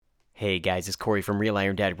Hey guys, it's Corey from Real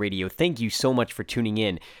Iron Dad Radio. Thank you so much for tuning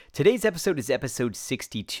in. Today's episode is episode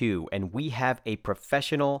 62, and we have a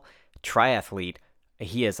professional triathlete.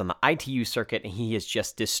 He is on the ITU circuit, and he is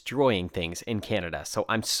just destroying things in Canada. So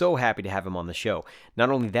I'm so happy to have him on the show. Not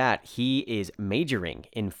only that, he is majoring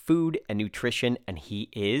in food and nutrition, and he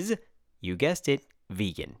is, you guessed it,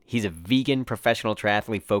 vegan. He's a vegan professional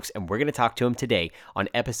triathlete, folks, and we're going to talk to him today on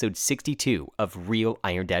episode 62 of Real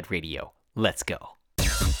Iron Dad Radio. Let's go.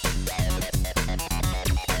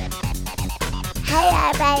 Hi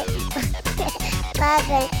everybody,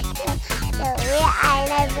 welcome to Real Iron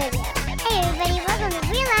Dad Radio. Hey everybody, welcome to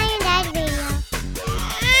Real Iron Dad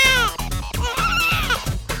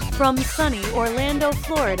Radio. From sunny Orlando,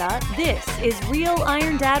 Florida, this is Real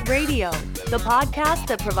Iron Dad Radio, the podcast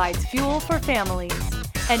that provides fuel for families.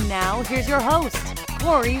 And now, here's your host,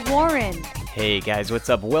 Corey Warren. Hey guys, what's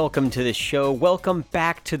up? Welcome to the show. Welcome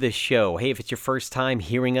back to the show. Hey, if it's your first time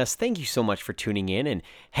hearing us, thank you so much for tuning in and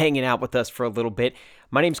hanging out with us for a little bit.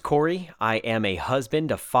 My name's Corey. I am a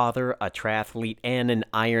husband, a father, a triathlete, and an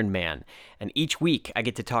Ironman. And each week, I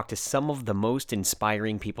get to talk to some of the most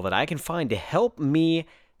inspiring people that I can find to help me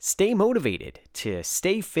stay motivated, to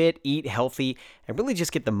stay fit, eat healthy, and really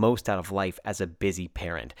just get the most out of life as a busy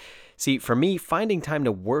parent. See, for me, finding time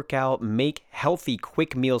to work out, make healthy,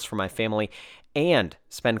 quick meals for my family, and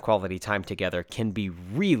spend quality time together can be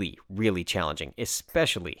really, really challenging,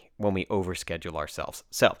 especially when we overschedule ourselves.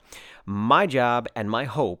 So, my job and my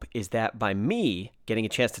hope is that by me getting a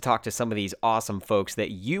chance to talk to some of these awesome folks, that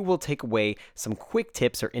you will take away some quick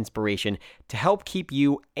tips or inspiration to help keep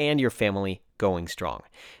you and your family going strong.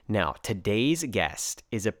 Now, today's guest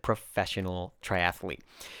is a professional triathlete.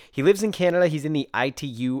 He lives in Canada. He's in the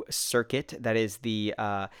ITU circuit. That is the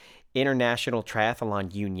International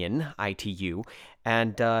Triathlon Union, ITU.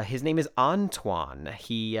 And his name is Antoine.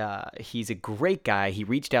 He's a great guy. He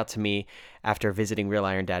reached out to me after visiting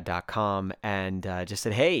RealIronDad.com and just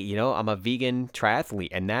said, hey, I'm a vegan triathlete.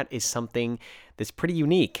 And that is something that's pretty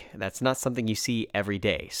unique. That's not something you see every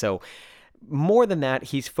day. So more than that,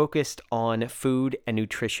 he's focused on food and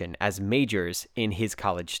nutrition as majors in his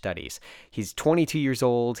college studies. He's 22 years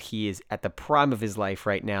old. He is at the prime of his life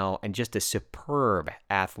right now and just a superb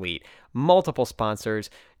athlete. Multiple sponsors,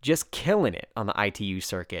 just killing it on the ITU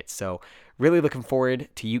circuit. So really looking forward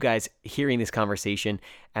to you guys hearing this conversation,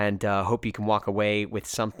 and hope you can walk away with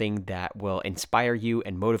something that will inspire you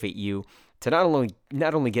and motivate you to not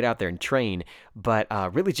only get out there and train, but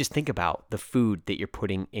really just think about the food that you're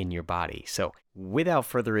putting in your body. So without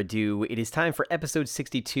further ado, it is time for episode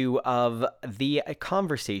 62 of the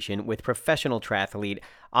conversation with professional triathlete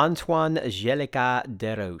Antoine Jellica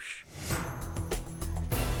Desroches.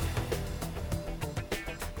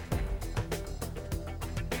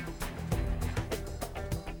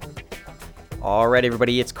 All right,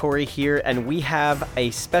 everybody, it's Corey here, and we have a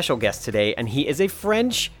special guest today, and he is a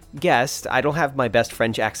French guest. I don't have my best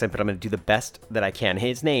French accent, but I'm going to do the best that I can.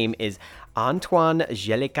 His name is Antoine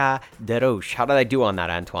Jellica Desroches. How did I do on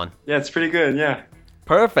that, Antoine? Yeah, it's pretty good. Yeah.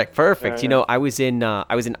 Perfect. I was in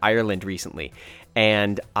Ireland recently,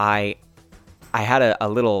 and I had a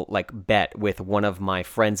little bet with one of my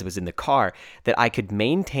friends that was in the car that I could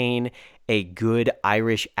maintain a good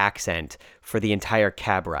Irish accent for the entire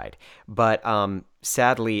cab ride. But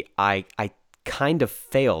sadly, I kind of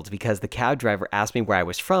failed because the cab driver asked me where I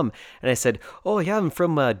was from, and I said, "Oh yeah, I'm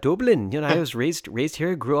from Dublin. I was raised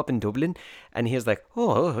here, grew up in Dublin." And he was like,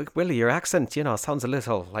 "Oh, well, your accent, sounds a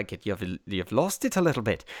little like it. You've lost it a little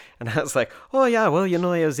bit." And I was like, "Oh yeah, well,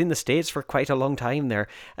 I was in the States for quite a long time there."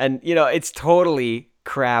 And it's totally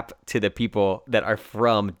crap to the people that are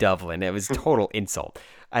from Dublin. It was total insult.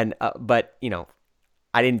 And but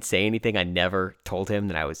I didn't say anything. I never told him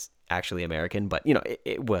that I was actually American, but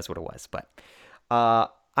it was what it was. But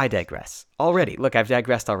I digress already. Look, I've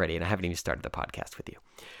digressed already, and I haven't even started the podcast with you.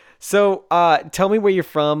 So tell me where you're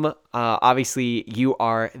from. Obviously, you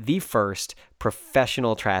are the first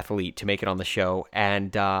professional triathlete to make it on the show,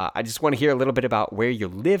 and I just want to hear a little bit about where you're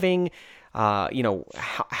living. How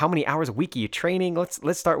many hours a week are you training?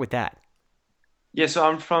 Let's start with that. Yeah, so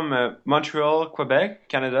I'm from Montreal, Quebec,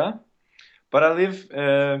 Canada, but I live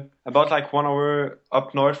about 1 hour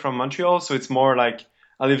up north from Montreal, so it's more like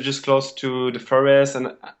I live just close to the forest,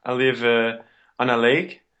 and I live on a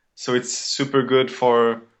lake, so it's super good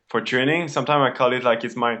for training. Sometimes I call it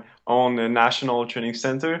it's my own national training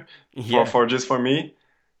center for me,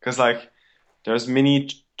 because there's many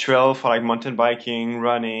trail for mountain biking,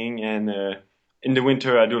 running, and in the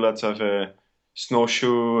winter I do lots of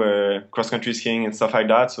snowshoe, cross-country skiing and stuff like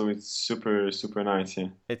that. So it's super, super nice. Yeah.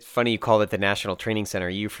 It's funny you call it the National Training Center.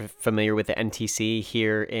 Are you familiar with the NTC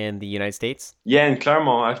here in the United States? Yeah, in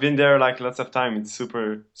Clermont. I've been there like lots of time. It's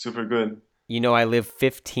super, super good. You know, I live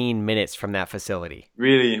 15 minutes from that facility.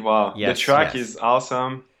 Really? Wow. Yes, the track yes. is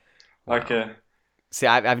awesome. Like See,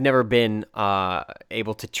 I've never been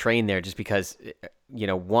able to train there just because, you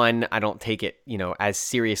know, one, I don't take it, you know, as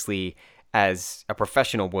seriously as a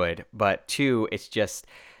professional would, but two, it's just,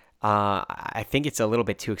 I think it's a little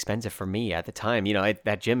bit too expensive for me at the time. You know,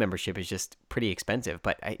 that gym membership is just pretty expensive,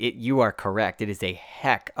 but you are correct. It is a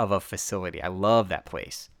heck of a facility. I love that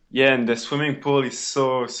place. yeah, and the swimming pool is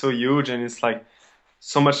so, so huge, and it's like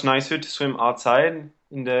so much nicer to swim outside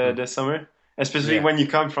in the summer, especially Yeah. when you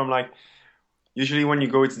come from like, usually when you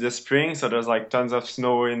go, it's the spring, so there's like tons of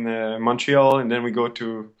snow in Montreal, and then we go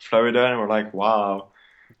to Florida, and we're like, wow,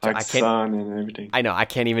 like I can't- sun and everything. I know, I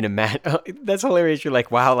can't even imagine. That's hilarious. You're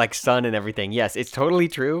like, wow, like sun and everything. Yes, it's totally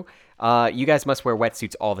true. You guys must wear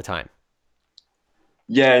wetsuits all the time.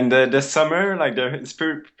 Yeah, in the summer, like it's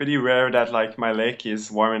pretty rare that like my lake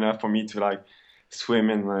is warm enough for me to like swim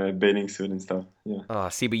in a bathing suit and stuff. Yeah.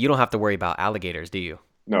 See, but you don't have to worry about alligators, do you?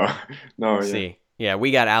 No, no, yeah. See, yeah,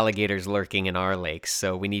 we got alligators lurking in our lakes,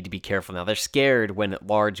 so we need to be careful now. They're scared when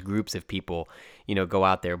large groups of people, you know, go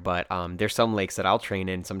out there. But there's some lakes that I'll train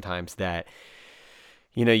in sometimes that,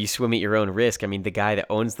 you know, you swim at your own risk. I mean, the guy that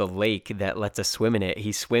owns the lake that lets us swim in it,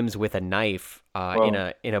 he swims with a knife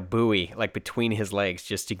Wow. in a buoy, like between his legs,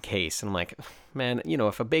 just in case. And I'm like, man, you know,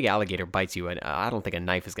 if a big alligator bites you, I don't think a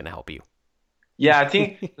knife is gonna help you. Yeah, I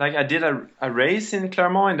think like I did a race in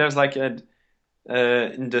Clermont, and there's like a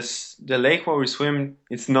in the lake where we swim,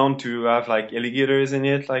 it's known to have like alligators in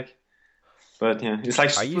it, like. But yeah, it's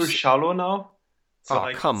like Are you? super shallow now. So Oh,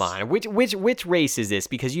 like come on. Which race is this?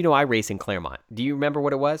 Because you know I race in Claremont. Do you remember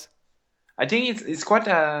what it was? I think it's quite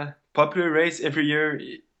a popular race every year.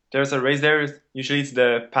 There's a race there. Usually it's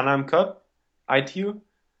the Pan Am Cup, ITU.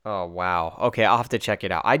 Oh, wow. Okay, I'll have to check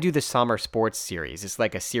it out. I do the Summer Sports Series. It's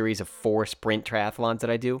like a series of 4 sprint triathlons that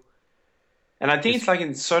I do. And I think it's like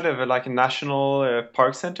in sort of like a national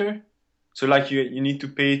park center. So like you need to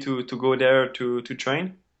pay to go there to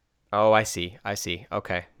train. Oh, I see. I see.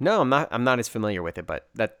 Okay. No, I'm not as familiar with it, but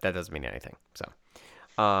that doesn't mean anything. So,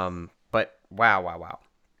 but wow.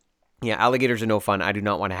 Yeah, alligators are no fun. I do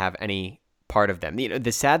not want to have any part of them. You know,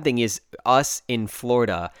 the sad thing is us in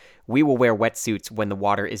Florida, we will wear wetsuits when the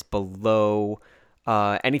water is below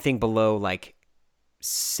anything below like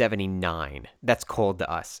 79. That's cold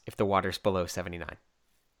to us if the water's below 79.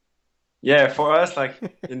 Yeah, for us, like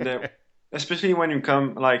in the, especially when you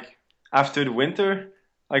come like after the winter,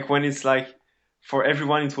 like when it's like for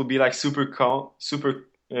everyone it will be like super cold, super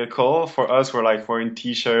cold. For us, we're in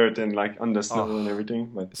t-shirt and like on the snow and Oh.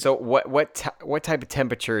 everything. But So what type of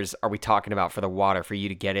temperatures are we talking about for the water for you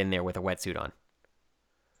to get in there with a wetsuit on?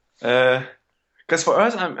 because for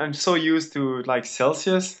us, I'm so used to like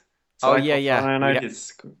Celsius. So Oh like yeah, for yeah. Fahrenheit,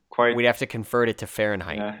 it's quite. We'd have to convert it to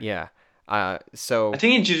Fahrenheit. Yeah. Yeah. I So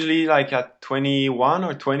think it's usually like at 21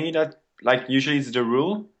 or 20 that like usually it's the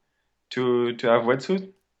rule to have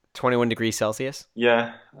wetsuit. 21 degrees Celsius.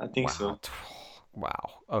 Yeah, I think Wow. so. Wow.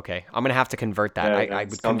 Okay. I'm gonna have to convert that. Yeah, I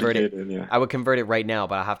it's would convert it. complicated. Yeah. I would convert it right now,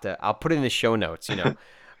 but I'll put it in the show notes, you know.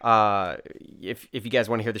 If you guys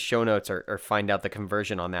want to hear the show notes or find out the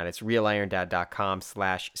conversion on that, it's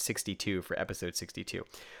realironDad.com/62 for episode 62.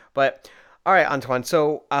 But all right, Antoine.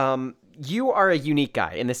 So you are a unique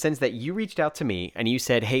guy in the sense that you reached out to me and you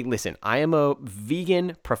said, "Hey, listen, I am a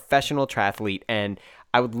vegan professional triathlete and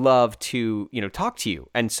I would love to, you know, talk to you."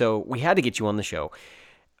 And so we had to get you on the show.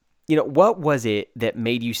 You know, what was it that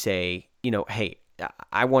made you say, you know, hey,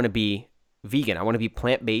 I want to be vegan. I want to be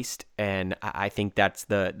plant-based, and I think that's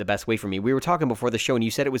the best way for me. We were talking before the show, and you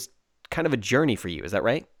said it was kind of a journey for you. Is that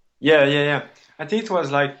right? Yeah. I think it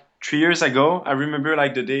was like 3 years ago. I remember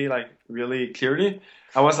like the day like really clearly.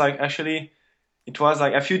 I was like actually, it was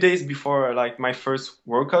like a few days before like my first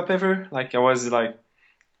World Cup ever. Like I was like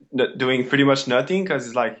doing pretty much nothing because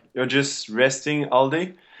it's like you're just resting all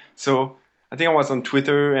day. So I think I was on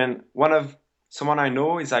Twitter, and someone I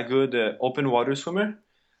know is a good open water swimmer.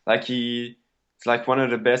 Like he's like one of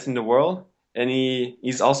the best in the world, and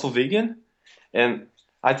he's also vegan. And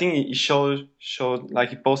I think he showed like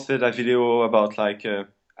he posted a video about like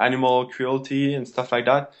animal cruelty and stuff like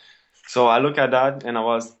that. So I look at that and I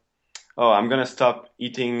was, oh, I'm gonna stop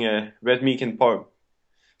eating red meat and pork.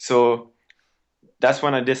 So that's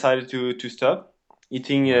when I decided to stop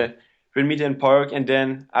eating red meat and pork. And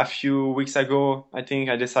then a few weeks ago, I think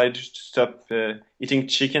I decided to stop eating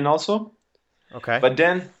chicken also. Okay. But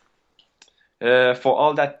then for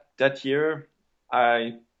all that year,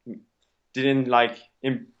 I didn't like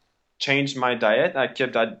change my diet. I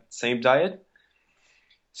kept that same diet.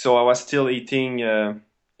 So I was still eating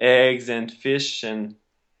eggs and fish and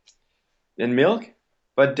milk.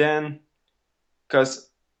 But then, because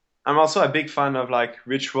I'm also a big fan of like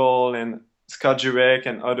Ritual and Scott Jurek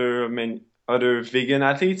and other vegan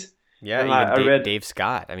athletes. Yeah, And even I read, Dave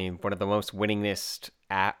Scott. I mean, one of the most winningest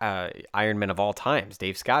Ironman of all times.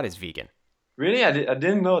 Dave Scott is vegan. really, I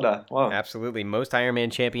didn't know that. Wow. Absolutely. Most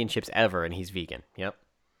Ironman championships ever, and he's vegan. Yep.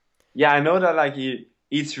 Yeah, I know that like he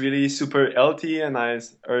eats really super healthy, and I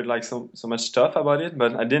heard like so much stuff about it,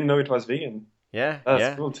 but I didn't know it was vegan. Yeah, That's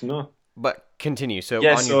yeah. cool to know. But continue. So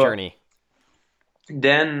Yeah, on your so journey,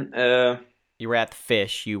 then you were at the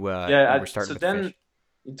fish. You yeah, you were starting so with then fish.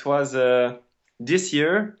 it was this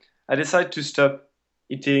year I decided to stop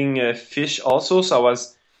eating fish also. So I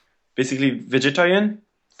was basically vegetarian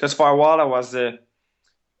because for a while I was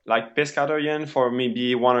like pescatarian for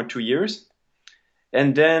maybe 1 or 2 years,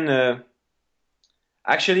 and then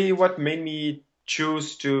actually what made me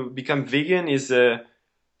choose to become vegan is the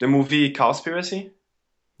movie Cowspiracy,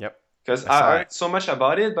 Yep. because I saw I heard it. so much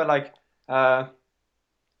about it, but like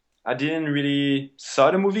I didn't really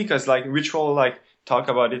saw the movie because like Ritual like talk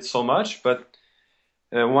about it so much. But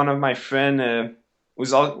one of my friend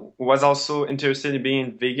was also interested in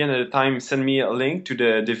being vegan at the time sent me a link to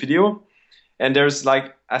the video, and there's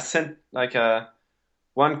like I sent like a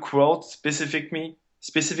one quote specifically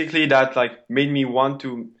that like made me want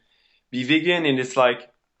to be vegan, and it's like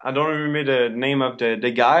I don't remember the name of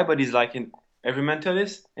the guy, but he's like an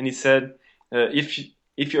environmentalist, and he said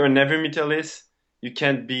if you're an environmentalist, you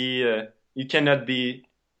can't be you cannot be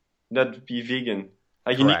not be vegan.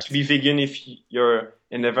 Like you need Correct. to be vegan if you're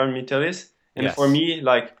an environmentalist, and Yes. for me,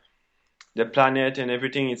 like the planet and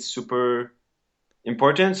everything is super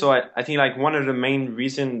important. So I think like one of the main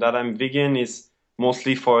reason that I'm vegan is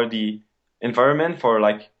mostly for the environment, for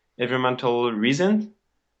like environmental reasons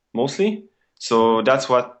mostly. So that's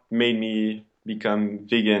what made me become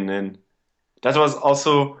vegan, and that was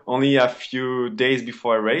also only a few days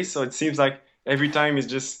before a race. So it seems like every time is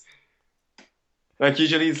just like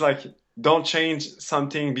usually it's like don't change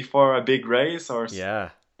something before a big race Yeah.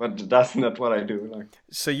 but that's not what I do. Like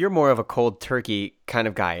So you're more of a cold turkey kind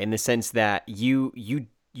of guy in the sense that you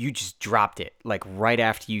just dropped it like right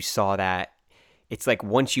after you saw that. It's like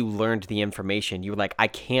once you learned the information, you were like, I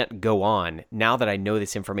can't go on. Now that I know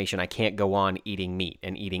this information, I can't go on eating meat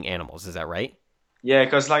and eating animals. Is that right? yeah,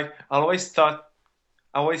 because like I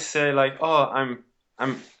always say like, oh, I'm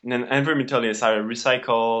an environmentalist. I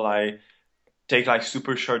recycle. I take like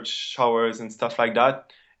super short showers and stuff like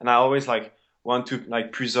that. And I always like want to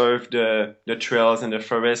like preserve the trails and the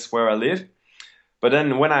forests where I live. But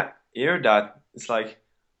then when I hear that, it's like,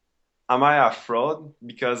 am I a fraud?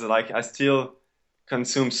 Because like I still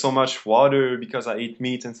consume so much water because I eat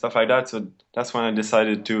meat and stuff like that. So that's when I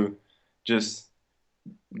decided to just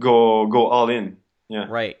go all in. Yeah.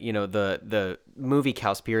 Right. You know, the movie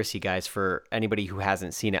Cowspiracy, guys, for anybody who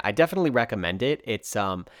hasn't seen it, I definitely recommend it. It's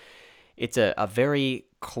a very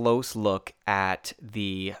close look at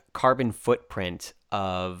the carbon footprint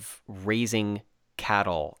of raising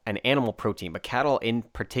cattle and animal protein, but cattle in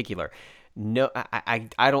particular. No,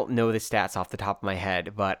 I don't know the stats off the top of my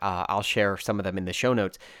head, but I'll share some of them in the show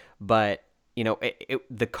notes. But you know,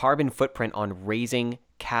 the carbon footprint on raising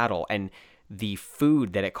cattle and the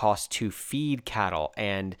food that it costs to feed cattle,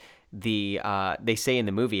 and they say in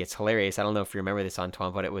the movie, it's hilarious. I don't know if you remember this,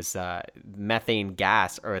 Antoine, but it was methane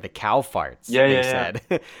gas, or the cow farts. Yeah, they yeah,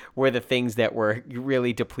 said were the things that were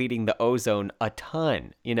really depleting the ozone a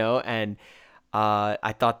ton. You know, and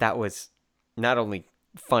I thought that was not only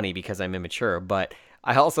funny because I'm immature, but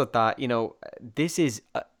I also thought, you know, this is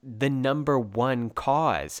the number one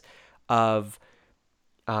cause of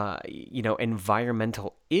you know,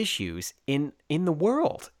 environmental issues in the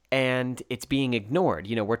world, and it's being ignored.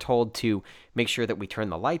 You know, we're told to make sure that we turn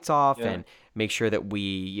the lights off Yeah. and make sure that we,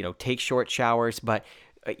 you know, take short showers, but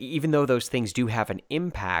even though those things do have an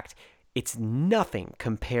impact, it's nothing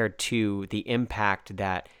compared to the impact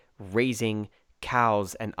that raising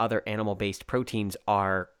cows and other animal-based proteins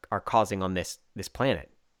are causing on this planet.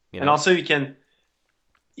 You And know? also you can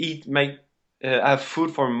make have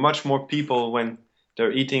food for much more people when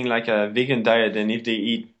they're eating like a vegan diet than if they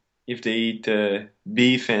eat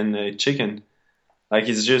beef and chicken. Like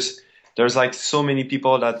it's just there's like so many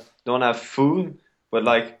people that don't have food, but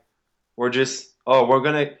like we're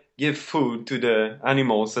gonna give food to the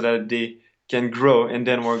animals so that they can grow, and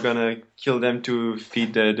then we're gonna kill them to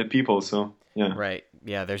feed the people. So yeah. Right.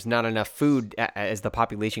 Yeah, there's not enough food as the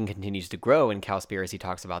population continues to grow. And Cowspiracy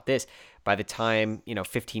talks about this. By the time,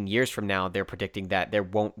 15 years from now, they're predicting that there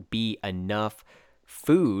won't be enough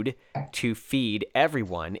food to feed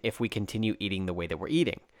everyone if we continue eating the way that we're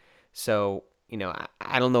eating. So,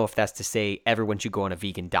 I don't know if that's to say everyone should go on a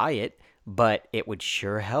vegan diet, but it would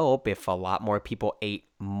sure help if a lot more people ate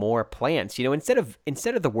more plants. Instead of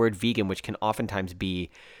the word vegan, which can oftentimes be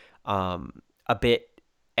a bit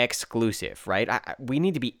exclusive, right? We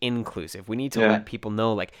need to be inclusive. We need to let people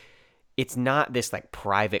know, like, it's not this like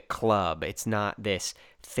private club. It's not this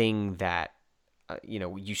thing that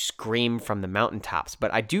you scream from the mountaintops.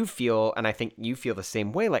 But I do feel, and I think you feel the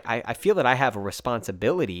same way, like I feel that I have a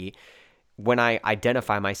responsibility when I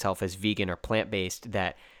identify myself as vegan or plant-based,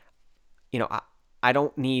 that I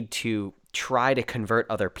don't need to try to convert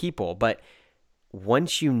other people. But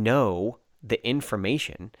once you know the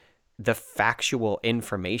information, the factual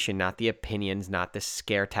information, not the opinions, not the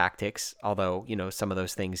scare tactics, although, some of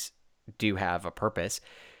those things do have a purpose,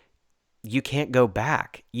 you can't go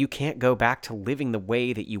back. You can't go back to living the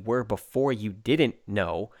way that you were before you didn't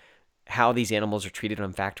know how these animals are treated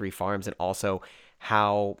on factory farms, and also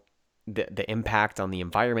how the impact on the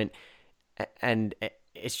environment. And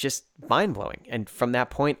it's just mind-blowing. And from that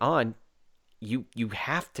point on, you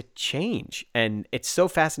have to change. And it's so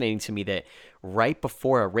fascinating to me that right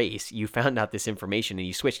before a race, you found out this information and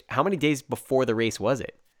you switched. How many days before the race was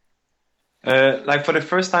it? Like for the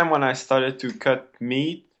first time when I started to cut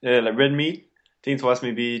meat, like red meat, I think it was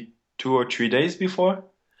maybe 2 or 3 days before.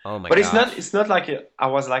 Oh my But gosh. it's not like I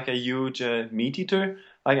was like a huge meat eater.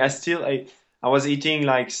 Like I was eating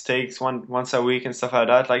like steaks once a week and stuff like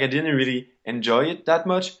that. Like I didn't really enjoy it that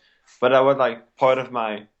much, but I was like part of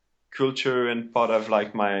my culture and part of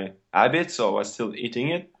like my habit, so I was still eating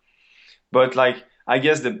it. But like I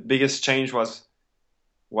guess the biggest change was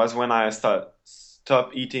when I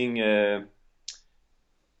stopped eating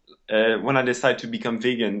when I decided to become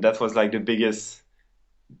vegan. That was like the biggest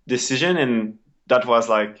decision, and that was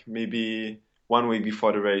like maybe 1 week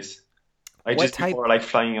before the race. Like What just type? before like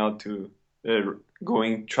flying out to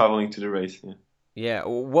traveling to the race. Yeah. Yeah.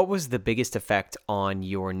 What was the biggest effect on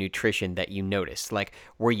your nutrition that you noticed? Like,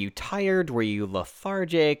 were you tired? Were you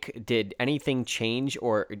lethargic? Did anything change?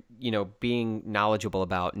 Or, being knowledgeable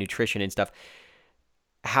about nutrition and stuff,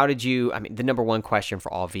 how did you, the number one question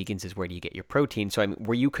for all vegans is, where do you get your protein? So,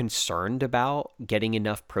 were you concerned about getting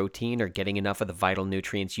enough protein or getting enough of the vital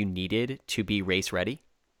nutrients you needed to be race ready?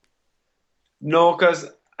 No,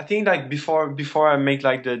 because I think like before I make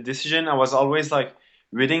like the decision, I was always like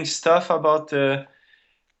reading stuff about the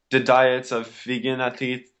diets of vegan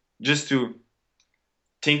athletes just to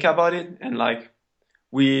think about it. And like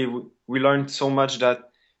we learned so much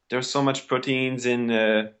that there's so much proteins in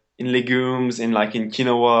legumes, in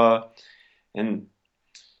quinoa, and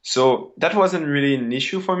so that wasn't really an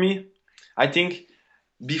issue for me. I think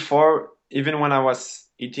before, even when I was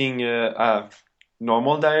eating a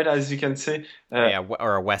normal diet, as you can say, Yeah,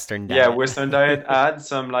 or a Western yeah, diet. Western diet, I had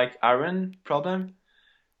some like iron problem,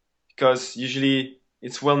 because usually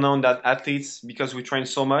it's well known that athletes, because we train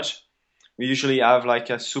so much, we usually have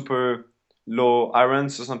like a super low iron,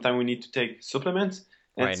 so sometimes we need to take supplements.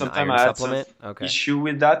 And Right, an sometimes iron I had some supplement? Okay. issue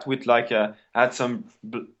with that, with like I had some,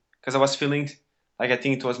 because I was feeling like, I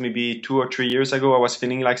think it was maybe 2 or 3 years ago, I was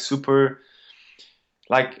feeling like super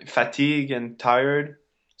like fatigued and tired.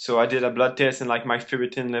 So I did a blood test, and like my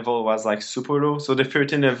ferritin level was like super low. So the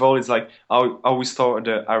ferritin level is like how we store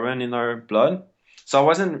the iron in our blood. So I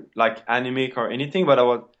wasn't like anemic or anything,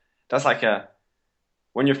 but that's like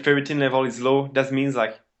when your ferritin level is low, that means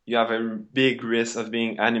like you have a big risk of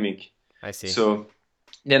being anemic. I see. So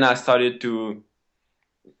then I started to,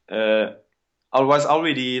 I was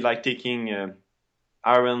already like taking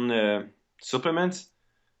iron supplements.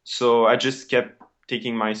 So I just kept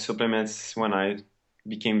taking my supplements when I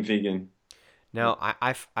became vegan. Now,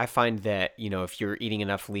 I find that, if you're eating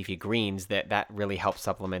enough leafy greens, that really helps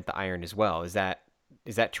supplement the iron as well. Is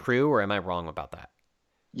that true, or am I wrong about that?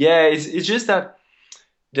 Yeah, it's just that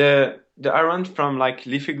the iron from like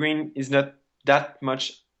leafy green is not that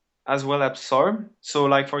much as well absorbed. So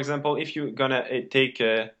like for example, if you're gonna take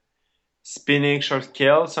spinach or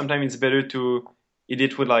kale, sometimes it's better to eat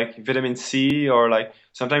it with like vitamin C, or like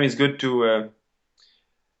sometimes it's good to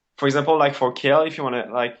for example, like for kale, if you want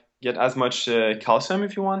to like get as much calcium,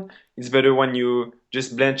 if you want, it's better when you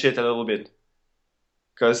just blanch it a little bit,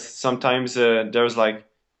 because sometimes there's like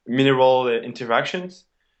mineral interactions.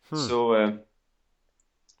 So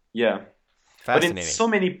yeah, but in Fascinating. so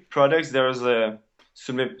many products there's a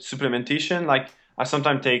supplementation. Like I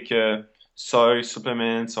sometimes take soy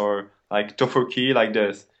supplements, or like tofurkey, like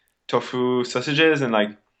the tofu sausages and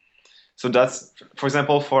like. So that's, for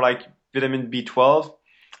example, for like vitamin B12.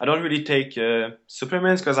 I don't really take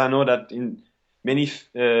supplements because I know that in many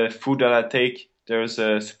food that I take there's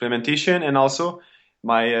supplementation, and also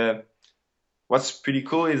my what's pretty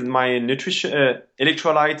cool is my nutrition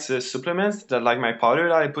electrolytes supplements that like my powder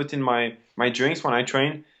that I put in my drinks when I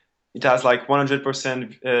train. It has like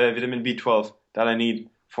 100% vitamin B12 that I need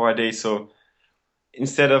for a day. So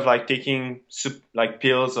instead of like taking like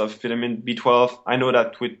pills of vitamin B12, I know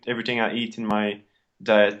that with everything I eat in my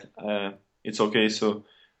diet, it's okay. So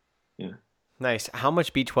yeah. Nice. How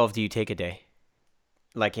much B12 do you take a day?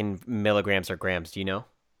 Like in milligrams or grams, do you know?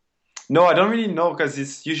 No, I don't really know because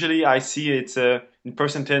it's usually I see it's in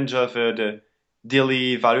percentage of the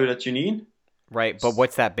daily value that you need. Right, but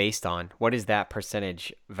what's that based on? What is that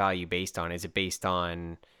percentage value based on? Is it based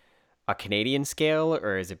on a Canadian scale,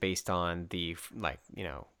 or is it based on the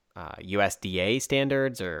USDA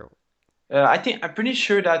standards, or? I'm pretty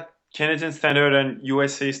sure that Canadian standard and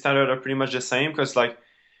USA standard are pretty much the same because like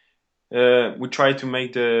we try to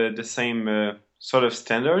make the same sort of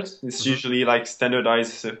standards. It's usually like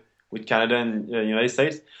standardized with Canada and United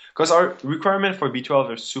States because our requirement for B12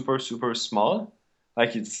 are super super small.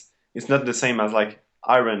 Like it's not the same as like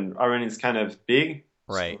iron. Iron is kind of big,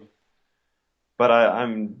 right? So, but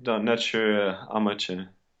I'm not sure how much.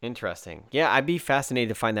 Interesting. Yeah, I'd be fascinated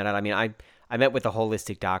to find that out. I mean, I met with a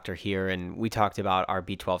holistic doctor here, and we talked about our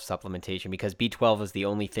B12 supplementation because B12 is the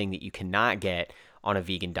only thing that you cannot get on a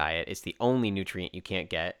vegan diet. It's the only nutrient you can't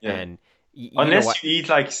get, and unless you eat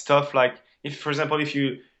like stuff like if, for example, if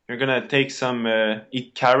you're gonna take some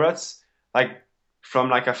eat carrots like from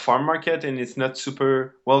like a farm market and it's not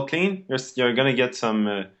super well clean, you're gonna get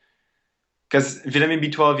some because vitamin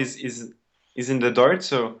B12 is in the dirt.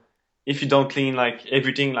 So if you don't clean like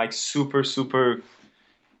everything like super super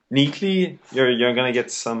neatly, you're gonna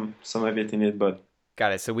get some of it in it. But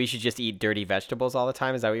got it. So we should just eat dirty vegetables all the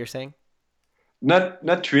time. Is that what you're saying?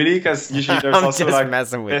 Not really, because usually there's also like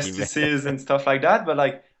pesticides you, and stuff like that. But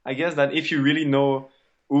like I guess that if you really know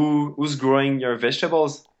who's growing your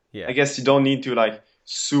vegetables, I guess you don't need to like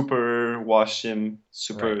super wash them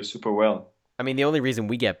super well. I mean, the only reason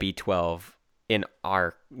we get B12 in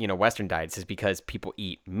our Western diets is because people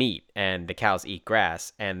eat meat and the cows eat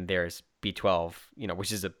grass, and there's B12,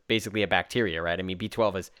 which is basically a bacteria, right? I mean,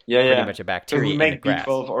 B12 is pretty much a bacteria. So we make in the grass.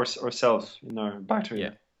 B12 ourselves in our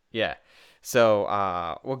bacteria. Yeah. So,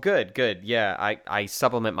 well, good. Yeah, I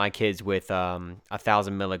supplement my kids with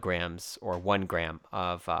 1,000 milligrams or 1 gram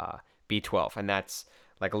of B12, and that's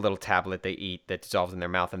like a little tablet they eat that dissolves in their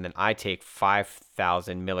mouth, and then I take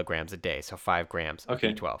 5,000 milligrams a day, so 5 grams of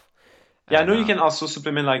B12. Yeah, I know you can also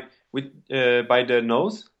supplement like with by the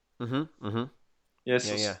nose.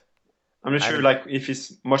 Yes. Yeah. I'm not sure like if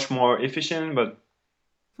it's much more efficient, but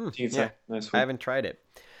I think it's a nice food. I haven't tried it.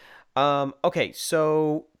 Okay,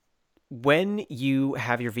 so when you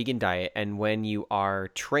have your vegan diet and when you are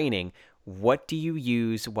training, what do you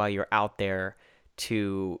use while you're out there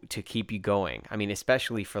to keep you going? I mean,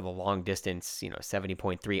 especially for the long distance,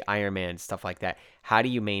 70.3 Ironman, stuff like that. How do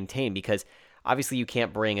you maintain? Because obviously you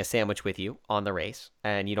can't bring a sandwich with you on the race,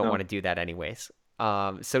 and you don't want to do that anyways.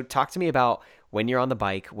 So talk to me about when you're on the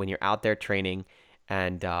bike, when you're out there training,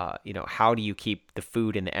 and how do you keep the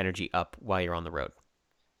food and the energy up while you're on the road?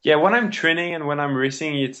 Yeah, when I'm training and when I'm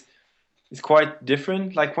racing, it's quite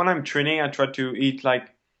different. Like when I'm training, I try to eat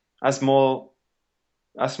like as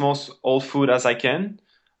most old food as I can.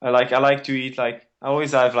 I like to eat like I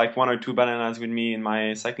always have like 1 or 2 bananas with me in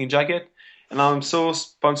my cycling jacket. And I'm so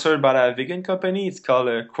sponsored by a vegan company. It's called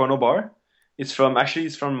Chrono Bar. It's from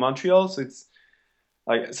Montreal. So it's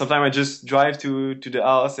like sometimes I just drive to the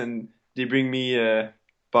house and they bring me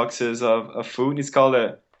boxes of food. It's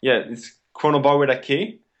called it's Chrono Bar with a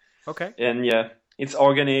K. Okay. And it's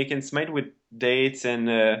organic and it's made with dates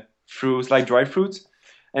and fruits, like dried fruits.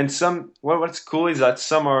 And what's cool is that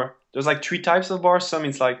there's like 3 types of bars. Some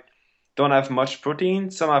it's like don't have much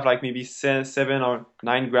protein. Some have like maybe 7 or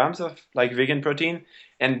 9 grams of like vegan protein.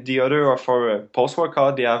 And the other are for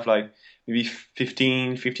post-workout. They have like maybe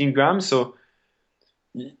 15 grams. So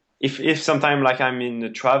if sometime like I'm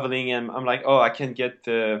in traveling and I'm like, I can't get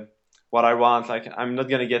what I want, like I'm not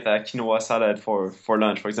going to get a quinoa salad for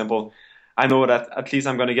lunch, for example. I know that at least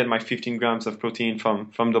I'm going to get my 15 grams of protein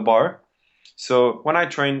from the bar. So when I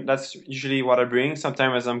train, that's usually what I bring.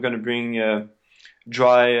 Sometimes I'm going to bring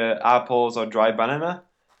dry apples or dry banana.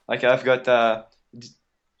 Like I've got a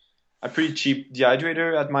pretty cheap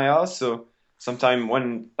dehydrator at my house. So sometimes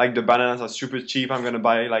when like the bananas are super cheap, I'm going to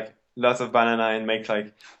buy like lots of banana and make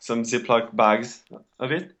like some Ziploc bags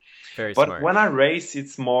of it. Very but smart. When I race,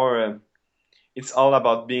 it's more it's all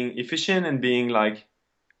about being efficient and being like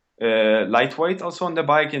lightweight also on the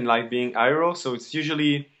bike and like being aero. So it's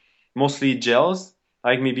usually mostly gels,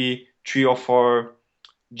 like maybe 3 or 4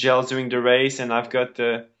 gels during the race, and I've got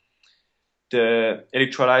the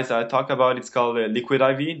electrolytes that I talk about. It's called Liquid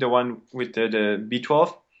IV, the one with the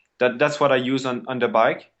B12. That's what I use on the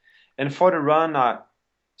bike. And for the run,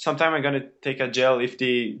 sometimes I'm gonna take a gel if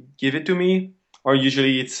they give it to me, or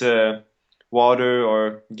usually it's water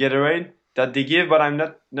or Gatorade that they give. But I'm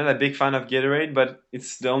not a big fan of Gatorade, but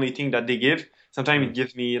it's the only thing that they give. Sometimes it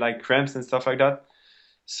gives me like cramps and stuff like that.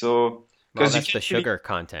 So Well, because that's the sugar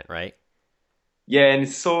content, right? yeah, and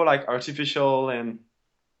it's so like artificial, and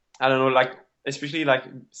I don't know, like especially like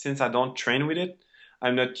since I don't train with it,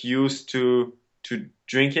 I'm not used to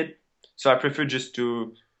drink it. So I prefer just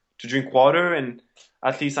to drink water, and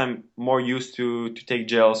at least I'm more used to take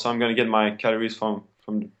gels. So I'm gonna get my calories from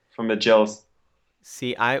the gels.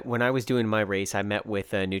 See, when I was doing my race, I met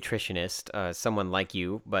with a nutritionist, someone like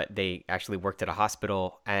you, but they actually worked at a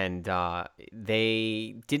hospital, and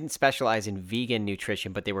they didn't specialize in vegan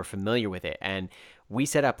nutrition, but they were familiar with it. And we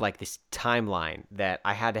set up like this timeline that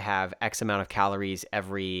I had to have X amount of calories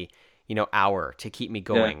every, hour to keep me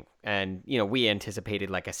Yeah, going. And, we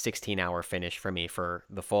anticipated like a 16-hour finish for me for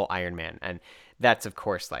the full Ironman. And that's, of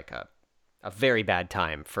course, like a very bad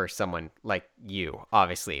time for someone like you,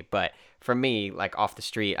 obviously. But for me, like off the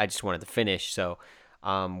street, I just wanted to finish. So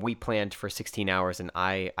we planned for 16 hours, and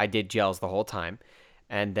I did gels the whole time.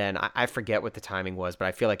 And then I forget what the timing was, but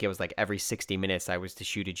I feel like it was like every 60 minutes I was to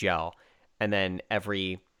shoot a gel. And then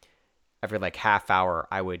every like half hour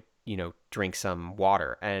I would, drink some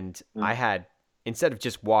water. And I mm. had, instead of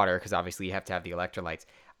just water, because obviously you have to have the electrolytes,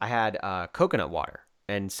 I had coconut water.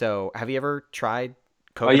 And so have you ever tried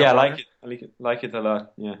Oh yeah, coconut I like water? it. I like it a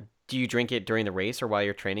lot. Yeah. Do you drink it during the race or while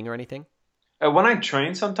you're training or anything? When I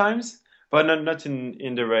train sometimes, but not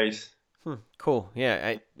in the race. Cool.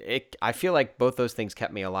 Yeah, I feel like both those things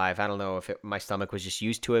kept me alive. I don't know if my stomach was just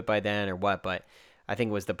used to it by then or what, but I think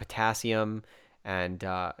it was the potassium and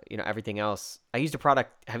everything else. I used a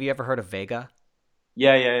product. Have you ever heard of Vega?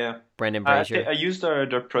 Yeah, yeah, yeah. Brendan I Brazier. use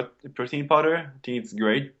the protein powder. I think it's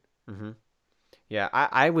great. hmm Yeah,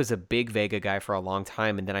 I was a big Vega guy for a long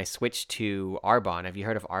time, and then I switched to Arbonne. Have you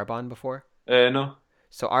heard of Arbonne before? No.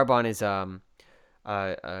 So Arbonne is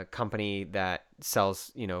a company that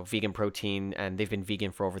sells vegan protein, and they've been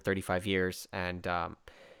vegan for over 35 years, and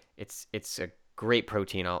it's a great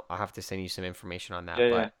protein. I'll have to send you some information on that. Yeah, yeah.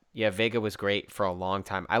 But yeah, Vega was great for a long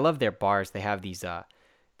time. I love their bars. They have these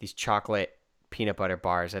chocolate peanut butter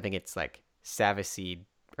bars. I think it's like Savaseed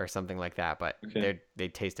or something like that, but Okay. they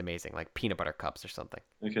taste amazing, like peanut butter cups or something.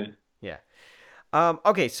 Okay. Yeah.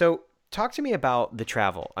 Okay, so talk to me about the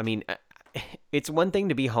travel. I mean, it's one thing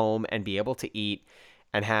to be home and be able to eat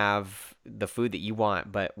and have the food that you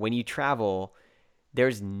want, but when you travel,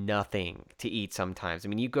 there's nothing to eat sometimes. I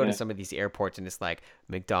mean, you go to Yeah. some of these airports and it's like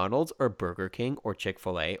McDonald's or Burger King or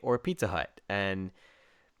Chick-fil-A or Pizza Hut. And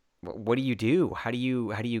what do you do? How do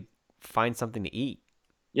you find something to eat?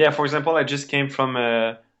 Yeah. For example, I just came from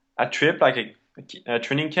a trip, like a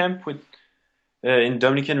training camp with in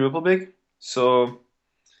Dominican Republic. So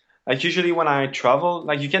like usually when I travel,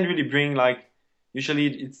 like you can't really bring like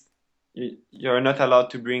usually you're not allowed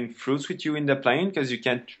to bring fruits with you in the plane because you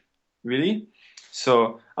can't really.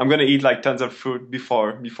 So I'm gonna eat like tons of fruit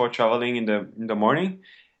before traveling in the morning,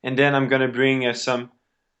 and then I'm gonna bring some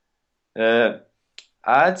uh,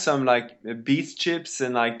 add some like beet chips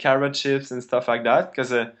and like carrot chips and stuff like that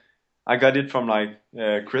because I got it from like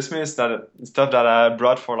Christmas that stuff that I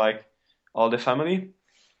brought for like all the family.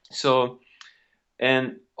 So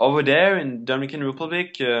and over there in Dominican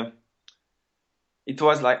Republic, it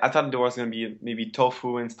was like I thought there was gonna be maybe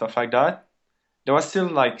tofu and stuff like that. There was still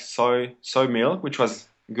like soy milk, which was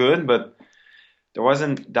good, but there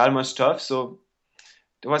wasn't that much stuff. So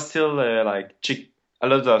there was still like a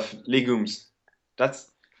lot of legumes.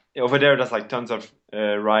 That's over there. That's like tons of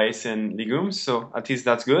rice and legumes. So at least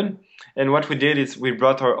that's good. And what we did is we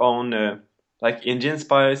brought our own like Indian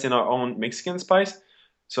spice and our own Mexican spice.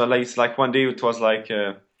 So like it's like one day it was like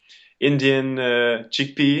Indian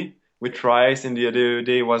chickpea with rice, and the other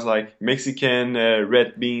day was like Mexican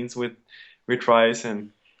red beans with rice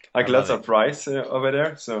and I like love lots it. of rice over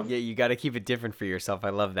there. So Yeah, you got to keep it different for yourself. I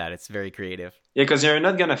love that. It's very creative. yeah, because you're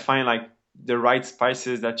not gonna find like the right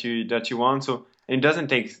spices that you want. So and it doesn't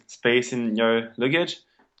take space in your luggage.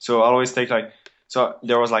 So I always take like so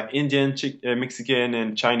there was like Indian, Mexican,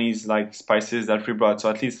 and Chinese like spices that we brought. So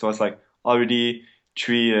at least it was like already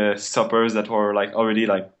three suppers that were like already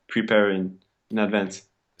like prepared in advance.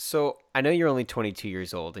 So I know you're only 22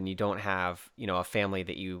 years old and you don't have, a family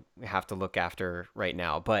that you have to look after right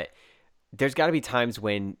now, but there's got to be times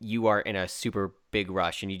when you are in a super big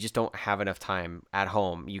rush and you just don't have enough time at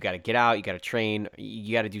home. You got to get out, you got to train,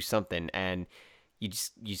 you got to do something, and you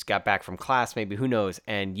just got back from class, maybe, who knows,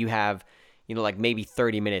 and you have, like maybe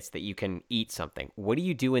 30 minutes that you can eat something. What do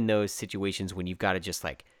you do in those situations when you've got to just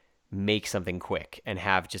like make something quick and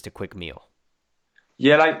have just a quick meal?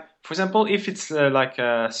 Yeah, like for example, if it's like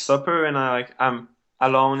a supper and I'm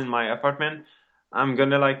alone in my apartment, I'm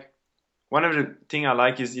gonna like one of the thing I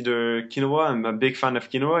like is either quinoa. I'm a big fan of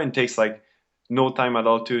quinoa. It takes like no time at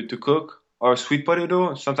all to cook. Or sweet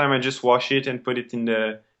potato. Sometimes I just wash it and put it in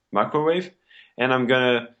the microwave, and I'm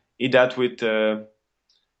gonna eat that with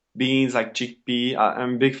beans like chickpea.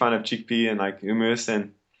 I'm a big fan of chickpea and like hummus,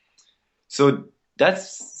 and so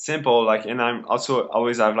that's simple. Like, and I'm also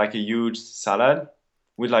always have like a huge salad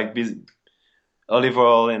with like olive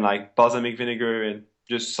oil and like balsamic vinegar and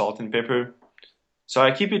just salt and pepper. So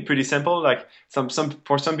I keep it pretty simple. Like some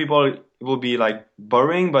for some people it will be like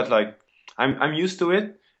boring, but like I'm used to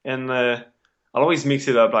it, and I'll always mix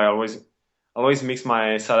it up. Like I always mix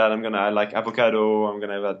my salad. I'm gonna add like avocado. I'm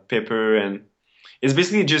gonna add pepper, and it's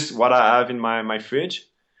basically just what I have in my fridge.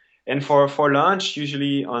 And for lunch,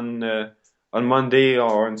 usually on Monday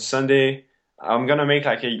or on Sunday, I'm gonna make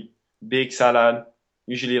like a big salad,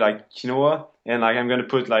 usually like quinoa, and like I'm gonna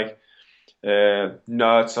put like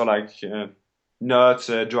nuts or like nuts,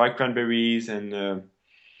 dry cranberries, and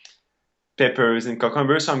peppers and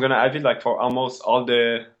cucumbers. So I'm gonna have it like for almost all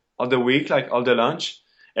the week, like all the lunch,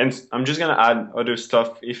 and I'm just gonna add other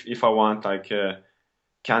stuff if I want, like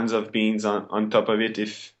cans of beans on top of it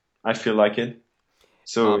if I feel like it.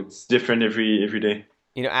 So it's different every day.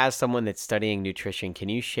 As someone that's studying nutrition, can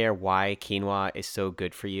you share why quinoa is so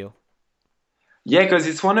good for you? Yeah, because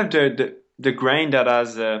it's one of the grain that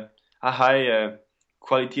has a high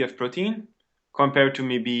quality of protein compared to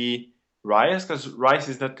maybe rice, because rice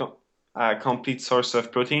is not a complete source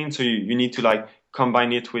of protein, so you need to like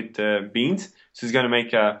combine it with beans, so it's gonna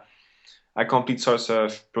make a complete source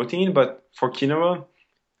of protein. But for quinoa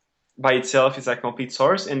by itself, it's a complete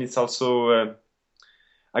source, and it's also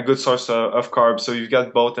a good source of carbs. So you've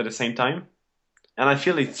got both at the same time, and I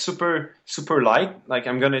feel it's super super light. Like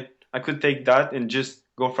I could take that and just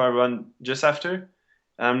go for a run just after,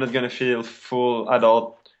 and I'm not gonna feel full at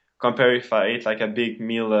all compared if I ate like a big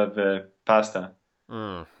meal of pasta.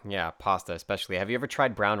 Yeah, pasta especially. Have you ever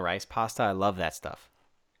tried brown rice pasta? I love that stuff.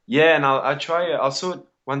 Yeah, and I'll try also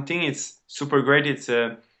one thing. It's super great. It's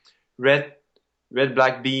a red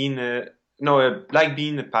black bean. No, a black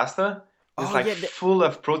bean pasta. It's Oh like yeah, full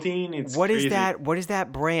of protein. It's what is crazy. that? What is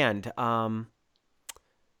that brand?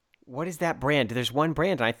 What is that brand? There's one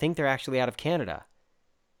brand, and I think they're actually out of Canada.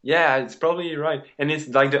 Yeah, it's probably right. And it's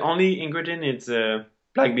like the only ingredient is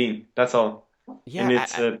black bean. That's all. Yeah, And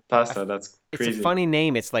it's I pasta. That's it's a crazy. funny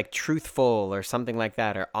name. It's like truthful or something like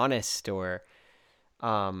that, or honest, or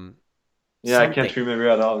um Yeah, I something can't remember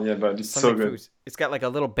at all. Yeah, but it's so something good. foods. It's got like a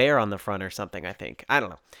little bear on the front or something. I think. I don't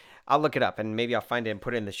know. I'll look it up and maybe I'll find it and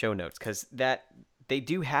put it in the show notes because that they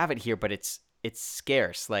do have it here, but it's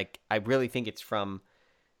scarce. Like I really think it's from.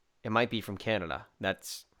 It might be from Canada.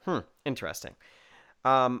 That's interesting.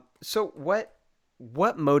 So what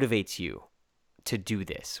motivates you to do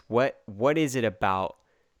this? What is it about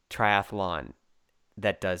triathlon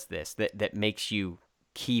that does this that makes you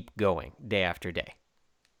keep going day after day?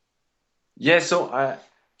 Yeah, so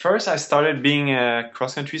first I started being a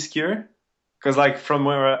cross country skier because like from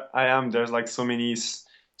where I am, there's like so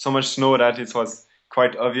much snow that it was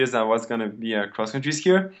quite obvious I was gonna be a cross country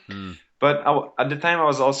skier. Hmm. But at the time, I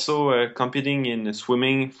was also competing in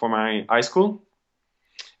swimming for my high school,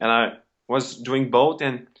 and I was doing both.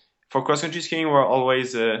 And for cross country skiing, we're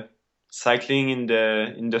always cycling in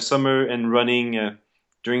the summer and running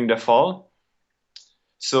during the fall.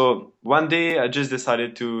 So one day, I just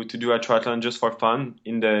decided to do a triathlon just for fun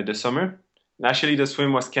in the summer. And actually, the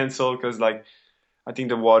swim was canceled because like I think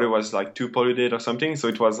the water was like too polluted or something. So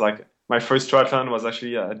it was like my first triathlon was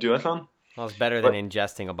actually a duathlon. Well, it's better than But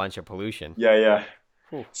ingesting a bunch of pollution. yeah, yeah.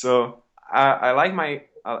 Whew. So I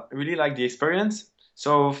really like the experience.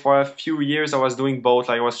 So for a few years I was doing both.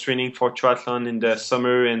 Like I was training for triathlon in the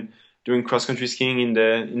summer and doing cross country skiing in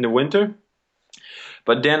the winter.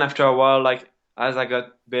 But then after a while, like as I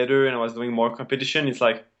got better and I was doing more competition, it's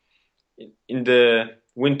like in the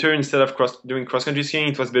winter instead of doing cross country skiing,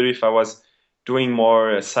 it was better if I was doing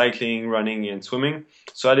more cycling, running, and swimming.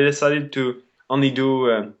 So I decided to only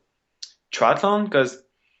do triathlon because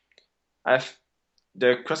I've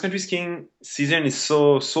the cross country skiing season is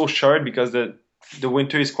so short because the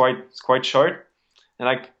winter is quite short, and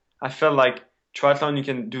like I felt like triathlon, you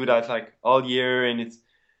can do that like all year, and it's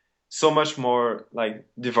so much more like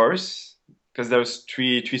diverse because there's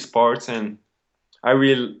three sports, and I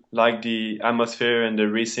really like the atmosphere and the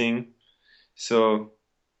racing. So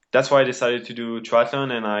that's why I decided to do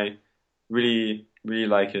triathlon, and I really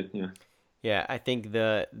like it. Yeah. Yeah, I think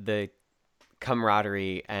the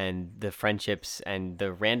camaraderie and the friendships and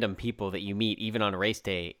the random people that you meet even on a race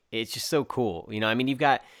day, it's just so cool. You know, I mean, you've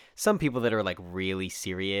got some people that are like really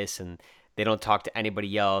serious and they don't talk to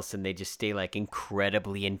anybody else and they just stay like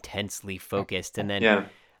incredibly intensely focused. And then Yeah.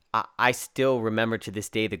 I still remember to this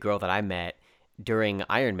day the girl that I met during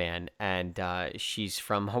Ironman, and she's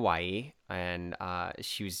from Hawaii, and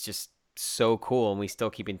she was just so cool, and we still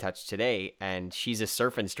keep in touch today. And she's a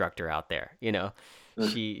surf instructor out there. You know,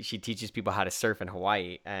 she teaches people how to surf in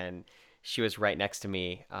Hawaii, and she was right next to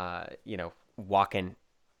me. You know, walking,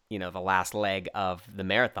 you know, the last leg of the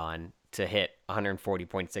marathon to hit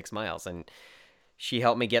 140.6 miles, and she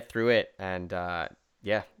helped me get through it. And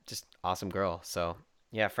yeah, just awesome girl. So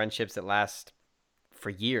yeah, friendships that last for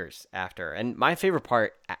years after. And my favorite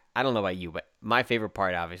part, I don't know about you, but my favorite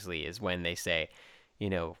part obviously is when they say, you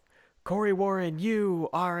know, Corey Warren, you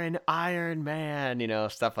are an Iron Man, you know,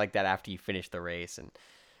 stuff like that after you finish the race. And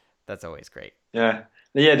that's always great. Yeah,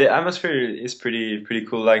 yeah. The atmosphere is pretty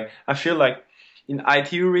cool. Like I feel like in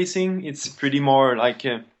ITU racing, it's pretty more like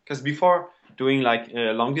because before doing like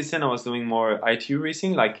long distance, I was doing more ITU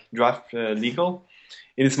racing, like draft legal.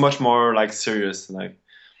 It is much more like serious, like.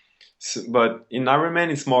 So, but in Ironman,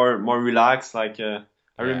 it's more relaxed. Like I Yeah.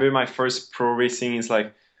 remember my first pro racing is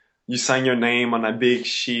like you sign your name on a big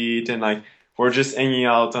sheet, and like we're just hanging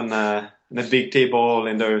out on a big table,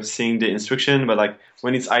 and they're seeing the instruction. But like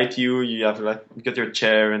when it's ITU, you have to like get your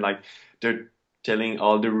chair, and like they're telling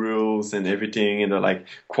all the rules and everything, and they're like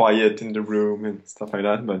quiet in the room and stuff like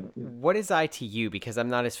that. But What is ITU? Because I'm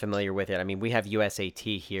not as familiar with it. I mean, we have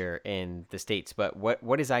USAT here in the States, but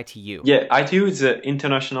what is ITU? yeah, ITU is the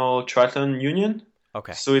International Triathlon Union.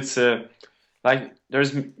 Okay. So it's like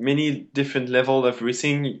there's many different level of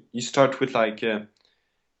racing. You start with like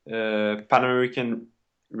Pan American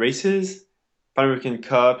races, Pan American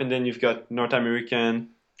Cup, and then you've got North American,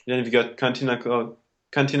 then you've got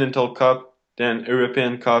Continental Cup, then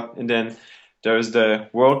European Cup, and then there's the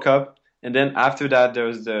World Cup, and then after that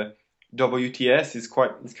there's the WTS.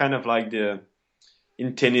 It's kind of like the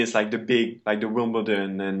in tennis, like the big, like the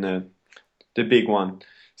Wimbledon and the big one.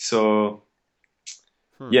 So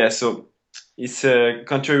yeah, so it's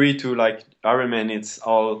contrary to like Ironman, it's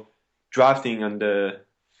all drafting on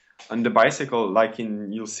the bicycle, like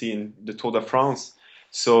you'll see in the Tour de France.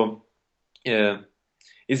 So yeah,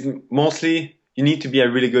 it's mostly you need to be a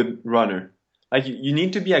really good runner. Like you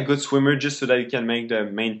need to be a good swimmer just so that you can make the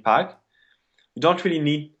main pack. You don't really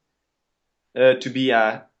need to be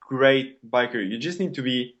a great biker. You just need to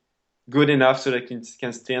be good enough so that you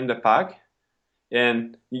can stay in the pack,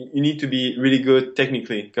 and you need to be really good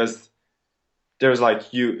technically because there's like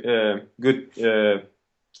good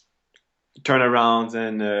turnarounds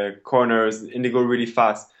and corners, and they go really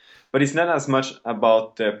fast. But it's not as much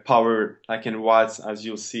about the power, like in watts, as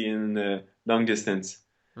you'll see in long distance.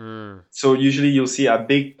 So usually you'll see a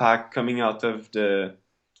big pack coming out of the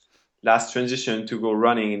last transition to go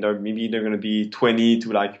running, and maybe they're going to be 20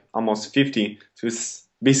 to like almost 50. So it's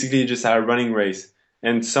basically just a running race.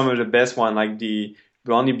 And some of the best one, like the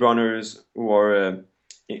Blondie Brunners, who are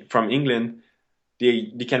from England,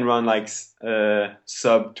 they can run like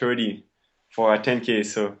sub 30 for a 10K.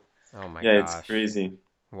 So Oh my yeah, gosh. it's crazy.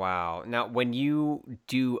 Wow. Now, when you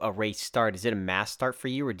do a race start, is it a mass start for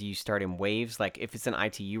you, or do you start in waves? Like if it's an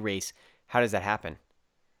ITU race, how does that happen?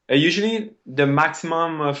 Usually the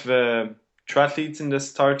maximum of triathletes in the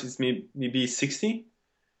start is maybe 60.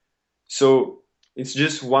 So it's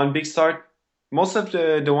just one big start. Most of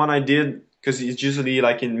the one I did, because it's usually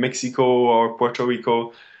like in Mexico or Puerto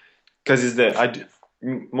Rico, because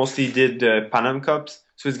mostly did the Pan Am Cups,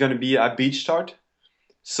 so it's gonna be a beach start.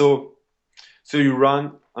 So you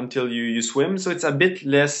run until you swim. So it's a bit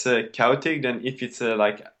less chaotic than if it's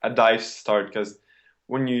like a dive start, because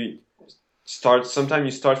when you start, sometimes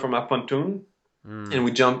you start from a pontoon and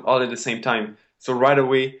we jump all at the same time. So right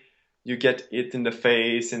away you get hit in the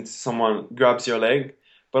face and someone grabs your leg.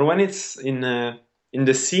 But when it's in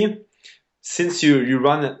the sea, since you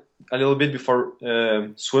run a little bit before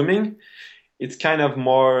swimming, it's kind of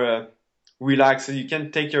more relaxed. So you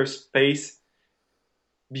can take your space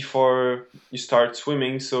before you start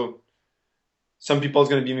swimming. So some people is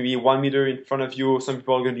going to be maybe 1 meter in front of you. Some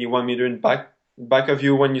people are going to be 1 meter in back of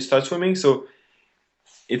you when you start swimming. So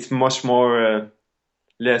it's much more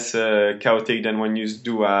less chaotic than when you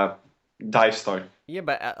do a dive start. Yeah,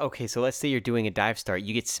 but okay, so let's say you're doing a dive start,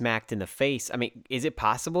 you get smacked in the face. I mean, is it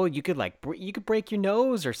possible you could like you could break your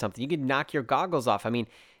nose or something? You could knock your goggles off. I mean,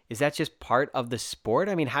 is that just part of the sport?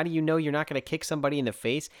 I mean, how do you know you're not going to kick somebody in the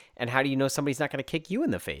face, and how do you know somebody's not going to kick you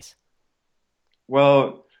in the face?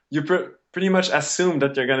 Well, you pretty much assume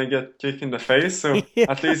that you're gonna get kicked in the face, so Yeah.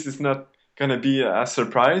 at least it's not gonna be a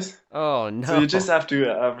surprise. Oh So you no. just have to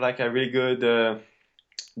have like a really good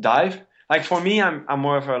dive. Like for me, I'm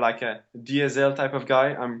more of a like a DSL type of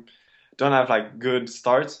guy. I'm don't have like good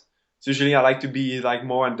starts. So usually I like to be like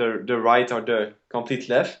more on the right or the complete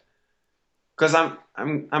left. Because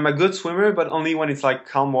I'm a good swimmer, but only when it's like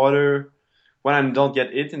calm water, when I don't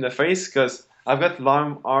get hit in the face. Because I've got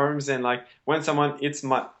long arms, and like when someone hit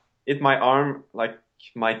my arm, like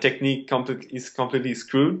my technique is completely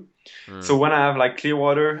screwed. Hmm. So when I have like clear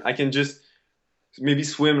water, I can just maybe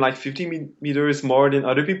swim like 50 meters more than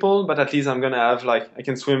other people, but at least I'm gonna have like I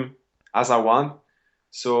can swim as I want.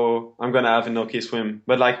 So I'm gonna have an okay swim.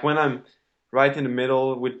 But like when I'm right in the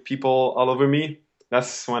middle with people all over me,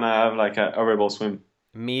 that's when I have like a horrible swim.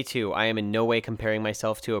 Me too. I am in no way comparing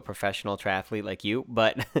myself to a professional triathlete like you,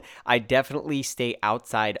 but I definitely stay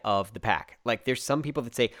outside of the pack. Like there's some people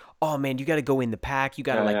that say, "Oh man, you got to go in the pack. You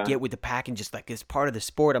got to Yeah, like yeah, get with the pack and just like it's part of the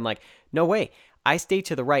sport." I'm like, "No way. I stay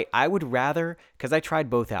to the right. I would rather cuz I tried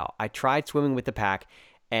both out. I tried swimming with the pack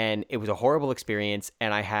and it was a horrible experience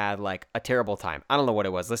and I had like a terrible time. I don't know what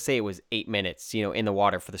it was. Let's say it was 8 minutes, in the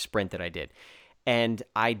water for the sprint that I did. And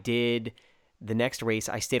I did the next race,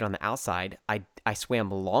 I stayed on the outside. I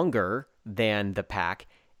swam longer than the pack,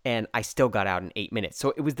 and I still got out in 8 minutes.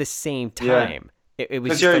 So it was the same yeah. time. It was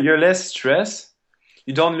Because just you're less stressed.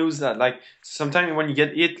 You don't lose that. Like sometimes when you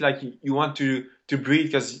get hit, like you want to breathe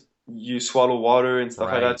because you swallow water and stuff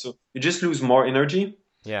like right. that. So you just lose more energy.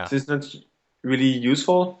 Yeah. So it's not really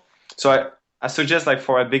useful. So I suggest like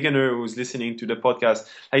for a beginner who's listening to the podcast,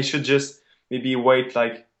 I should just maybe wait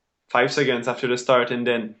like 5 seconds after the start and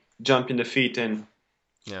then jump in the feet, and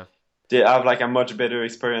Yeah. they have like a much better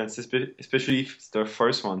experience, especially if it's their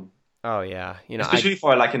first one. Oh yeah. I Especially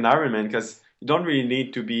for like an Ironman, because you don't really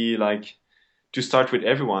need to be like to start with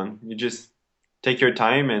everyone. You just take your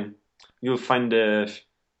time and you'll find the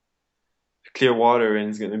clear water, and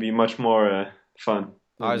it's going to be much more fun.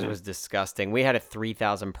 ours And, was disgusting. We had a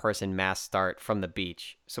 3,000 person mass start from the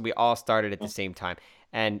beach. So we all started at the same time.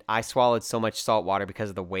 And I swallowed so much salt water because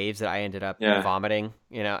of the waves that I ended up yeah, vomiting,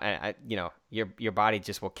 and your body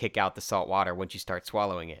just will kick out the salt water once you start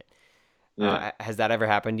swallowing it. yeah. Has that ever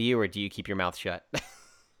happened to you, or do you keep your mouth shut?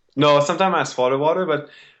 No, sometimes I swallow water, but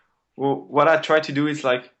what I try to do is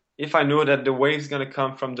like if I know that the wave's gonna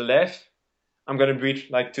come from the left, I'm gonna breathe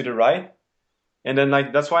like to the right, and then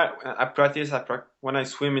like that's why I practice. When I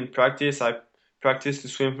swim in practice, I practice to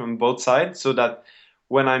swim from both sides so that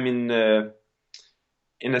when I'm in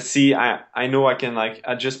a sea, I know I can like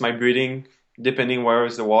adjust my breathing depending where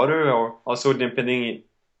is the water, or also depending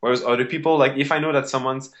where is other people. Like if I know that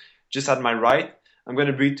someone's just at my right, I'm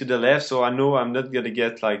gonna breathe to the left, so I know I'm not gonna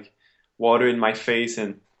get like water in my face,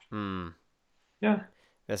 and Hmm. yeah,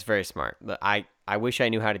 That's very smart. I wish I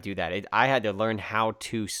knew how to do that. I had to learn how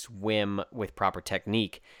to swim with proper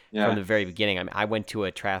technique from yeah, the very beginning. I mean, I went to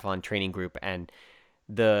a triathlon training group, and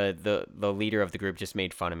the leader of the group just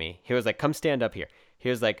made fun of me. He was like, "Come stand up here." He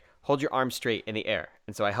was like, "Hold your arm straight in the air."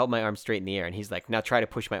 And so I held my arm straight in the air, and he's like, "Now try to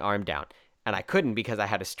push my arm down." And I couldn't because I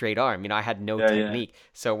had a straight arm. I had no yeah, yeah, technique.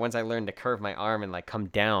 So once I learned to curve my arm and like come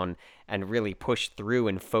down and really push through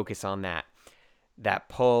and focus on that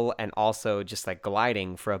pull, and also just like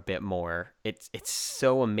gliding for a bit more, it's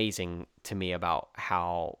so amazing to me about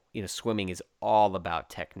how swimming is all about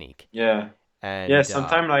technique. yeah. Yeah, And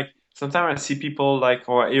sometimes I see people like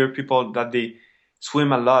or hear people that they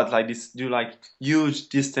swim a lot, like this do like huge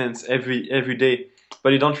distance every day,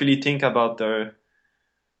 but they don't really think about the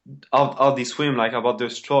how they swim, like about their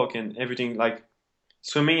stroke and everything. Like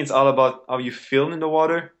swimming is all about how you feel in the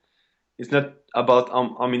water. It's not about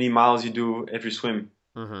how many miles you do every swim.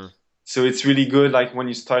 mhm. So it's really good like when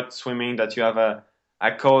you start swimming that you have a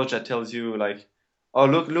coach that tells you like, oh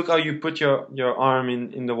look how you put your arm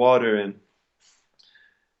in the water, and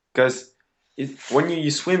because when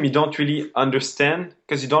you swim you don't really understand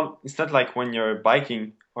because you don't it's not like when you're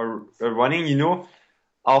biking or running,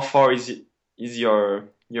 how far is your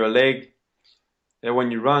leg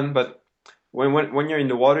when you run, but when you're in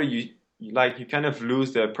the water you kind of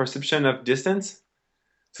lose the perception of distance,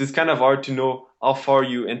 so it's kind of hard to know how far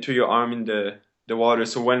you enter your arm in the water.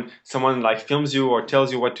 So when someone like films you or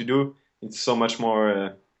tells you what to do, it's so much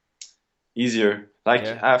more easier. Like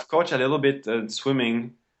Yeah. I've coached a little bit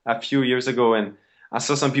swimming a few years ago, and I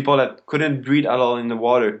saw some people that couldn't breathe at all in the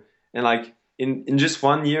water, and like in just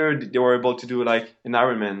 1 year they were able to do like an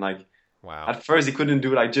Ironman. Like Wow. at first they couldn't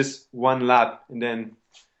do like just one lap, and then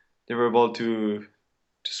they were able to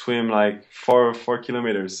swim like 4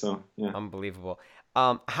 kilometers. So yeah. Unbelievable.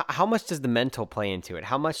 How much does the mental play into it?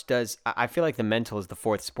 How much does I feel like the mental is the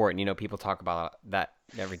fourth sport, and people talk about that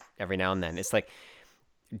every now and then. It's like,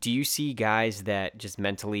 do you see guys that just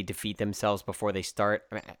mentally defeat themselves before they start?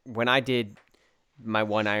 I mean, when I did my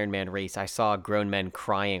one Ironman race, I saw grown men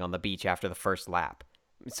crying on the beach after the first lap.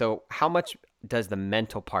 So how much does the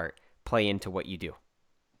mental part play into what you do?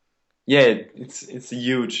 Yeah, it's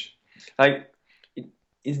huge. Like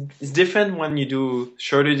it's different when you do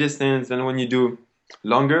shorter distance than when you do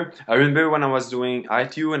longer. I remember when I was doing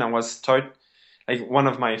ITU and I was start like one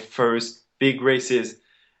of my first big races,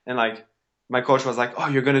 and like my coach was like, "Oh,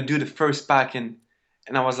 you're gonna do the first pack," and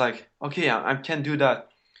I was like, "Okay, I can do that."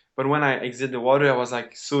 But when I exit the water, I was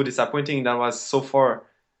like so disappointing. That was so far,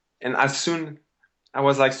 and as soon I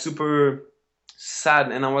was like super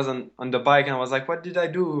sad, and I was on the bike, and I was like, "What did I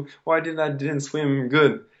do? Why didn't swim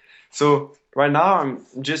good?" So right now I'm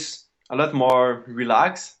just a lot more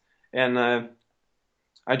relaxed, and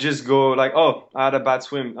I just go like, "Oh, I had a bad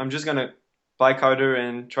swim. I'm just gonna bike harder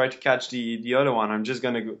and try to catch the other one. I'm just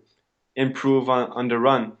gonna go improve on the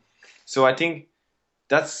run." So I think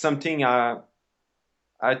that's something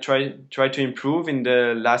I try to improve in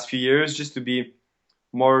the last few years, just to be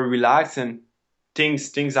more relaxed. And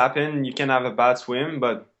things happen. You can have a bad swim,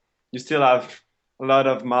 but you still have a lot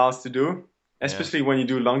of miles to do, especially when you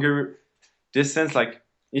do longer distance. Like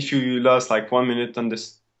if you lost like 1 minute on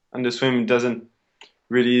the swim, it doesn't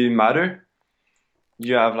really matter.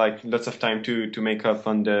 You have like lots of time to make up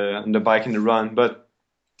on the bike and the run. But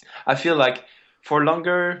I feel like for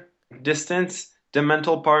longer distance, the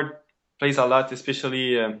mental part plays a lot,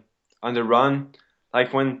 especially on the run.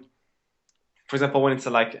 Like when, for example, when it's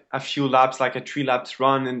like a few laps, like a 3 laps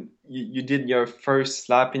run, and you did your first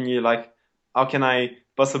lap, and you're like, how can I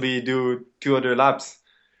possibly do 2 other laps?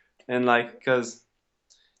 And like, because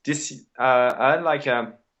this, I had like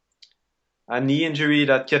a knee injury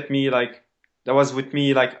that kept me like, that was with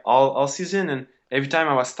me like all season, and every time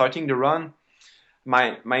I was starting the run,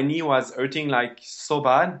 my knee was hurting like so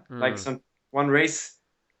bad. Like one race,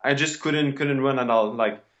 I just couldn't run at all.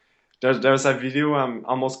 Like there's a video, I'm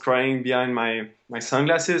almost crying behind my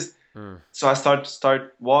sunglasses. So I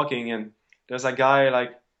start walking, and there's a guy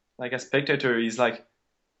like a spectator. He's like,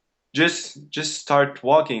 just start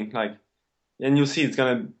walking, like, and you'll see it's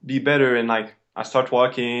gonna be better. And like I start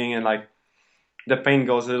walking, and like the pain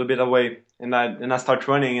goes a little bit away, and I start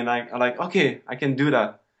running, and I like, okay, I can do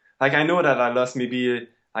that. Like I know that I lost maybe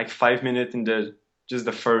like 5 minutes in the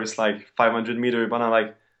first like 500 meter, but I'm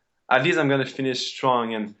like, at least I'm gonna finish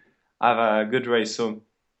strong and have a good race. So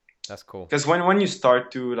That's cool. because when you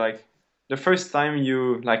start to like the first time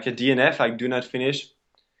you like a DNF, like do not finish,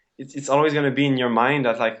 it's always gonna be in your mind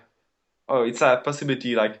that like, oh, it's a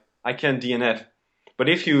possibility, like I can DNF. But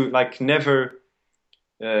if you like never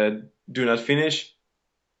do not finish,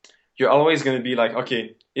 you're always gonna be like,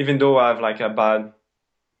 okay, even though I have like a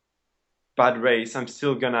bad race, I'm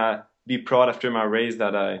still gonna be proud after my race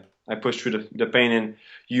that I pushed through the pain. And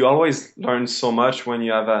you always learn so much when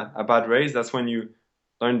you have a bad race. That's when you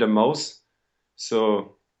learn the most.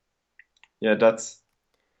 So yeah, that's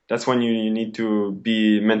when you need to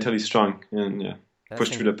be mentally strong and push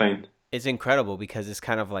through the pain. It's incredible because it's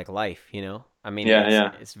kind of like life, I mean,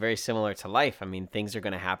 it's very similar to life. I mean, things are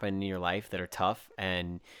going to happen in your life that are tough,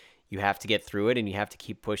 and you have to get through it, and you have to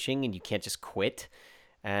keep pushing, and you can't just quit.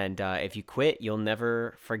 And if you quit, you'll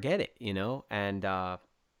never forget it, and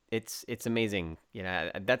it's amazing.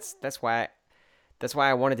 That's why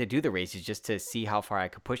I wanted to do the races, just to see how far I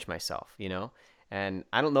could push myself, and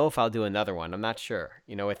I don't know if I'll do another one. I'm not sure,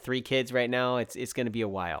 with 3 kids right now, it's going to be a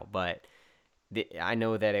while, but I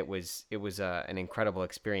know that it was an incredible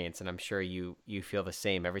experience, and I'm sure you feel the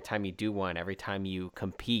same. Every time you do one, every time you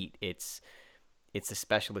compete, it's a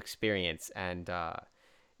special experience. And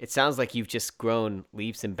it sounds like you've just grown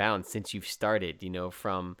leaps and bounds since you've started,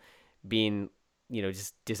 from being,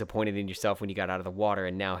 just disappointed in yourself when you got out of the water,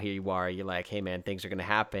 and now here you are, you're like, hey man, things are going to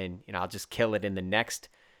happen, I'll just kill it in the next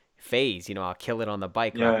phase, I'll kill it on the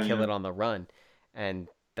bike, or I'll kill it on the run. And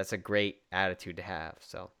that's a great attitude to have.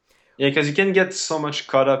 So yeah, because you can get so much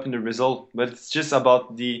caught up in the result, but it's just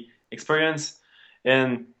about the experience,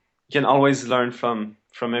 and you can always learn from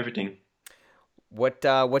everything.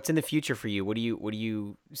 What's in the future for you? What do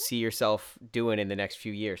you see yourself doing in the next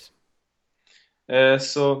few years?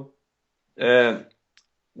 So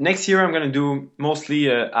next year I'm gonna do mostly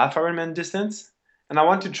half Ironman distance, and I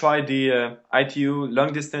want to try the ITU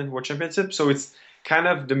long distance world championship. So kind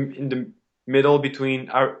of in the middle between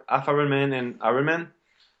half Ironman and Ironman.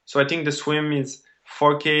 So I think the swim is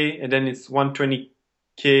 4K, and then it's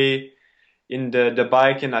 120K in the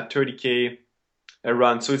bike, and at 30K a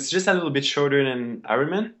run. So it's just a little bit shorter than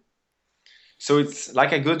Ironman. So it's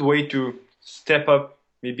like a good way to step up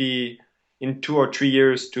maybe in 2 or 3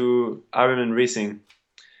 years to Ironman racing.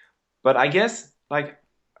 But I guess like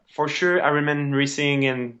for sure Ironman racing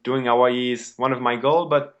and doing Hawaii is one of my goals,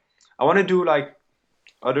 but I want to do like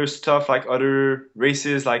other stuff, like other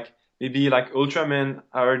races, like maybe like Ultraman.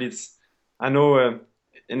 I know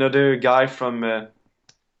another guy from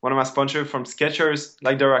one of my sponsors from Skechers.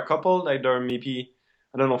 Like there are a couple, like there are maybe,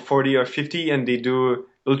 I don't know, 40 or 50, and they do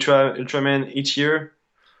Ultraman each year.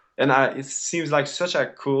 And it seems like such a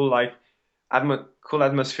cool, like cool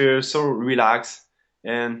atmosphere, so relaxed.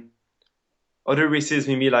 And other races,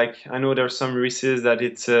 maybe like, I know there are some races that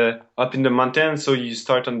it's up in the mountain. So you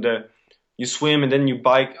start you swim and then you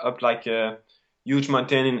bike up like a huge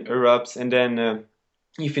mountain in Europe, and then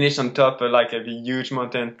you finish on top like a huge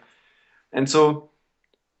mountain. And so,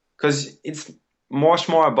 because it's much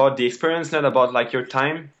more about the experience, not about like your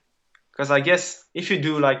time. Because I guess if you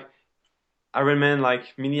do like Ironman,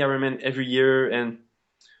 like mini Ironman every year, and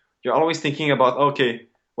you're always thinking about, okay,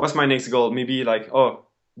 what's my next goal? Maybe like, oh,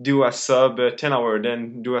 do a sub 10 hour,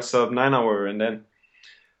 then do a sub 9 hour, and then.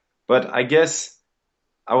 But I guess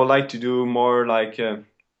I would like to do more like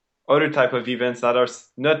other type of events that are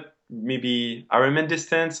not maybe Ironman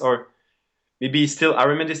distance, or maybe still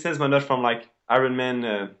Ironman distance, but not from like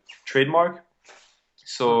Ironman trademark.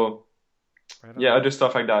 So yeah, other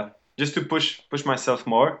stuff like that, just to push myself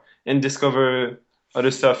more and discover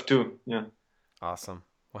other stuff too. Yeah. Awesome.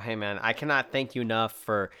 Well, hey man, I cannot thank you enough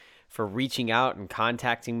for reaching out and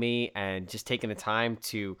contacting me and just taking the time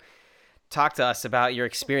to talk to us about your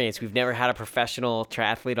experience. We've never had a professional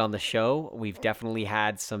triathlete on the show. We've definitely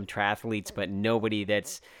had some triathletes, but nobody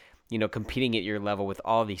that's, competing at your level with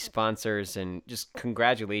all these sponsors. And just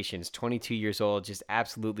congratulations, 22 years old, just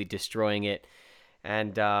absolutely destroying it.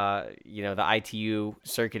 And, the ITU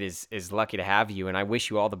circuit is lucky to have you, and I wish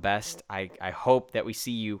you all the best. I hope that we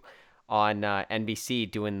see you on NBC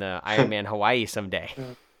doing the Ironman Hawaii someday.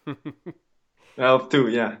 I hope too,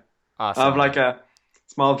 yeah. Awesome. I have like a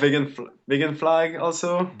small vegan flag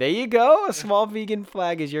also. There you go. A small vegan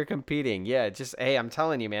flag as you're competing. Yeah, hey, I'm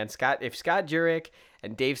telling you, man, if Scott Jurek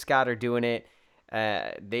and Dave Scott are doing it,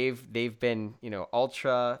 they've been,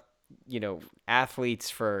 ultra, athletes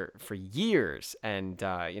for years. And,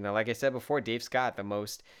 like I said before, Dave Scott, the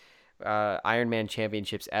most Ironman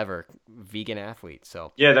championships ever, vegan athlete.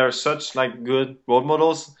 So yeah, they're such like good role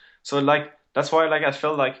models. So like, that's why like I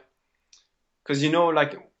felt like, because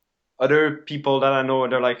like other people that I know,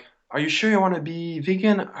 they're like, are you sure you want to be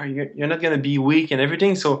vegan? You're not going to be weak and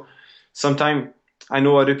everything? So sometimes I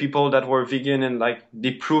know other people that were vegan and like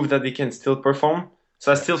they proved that they can still perform.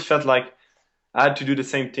 So I still felt like I had to do the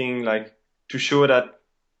same thing, like to show that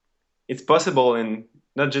it's possible, and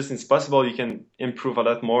not just it's possible, you can improve a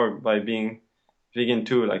lot more by being vegan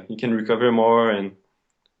too. Like you can recover more, and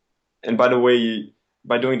by the way,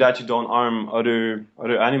 by doing that, you don't harm other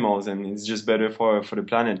animals, and it's just better for the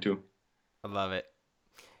planet too. I love it.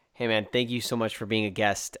 Hey man, thank you so much for being a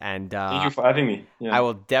guest, and thank you for having me. Yeah. I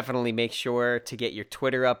will definitely make sure to get your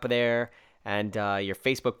Twitter up there and your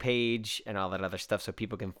Facebook page and all that other stuff so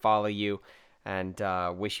people can follow you, and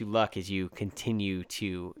wish you luck as you continue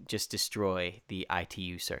to just destroy the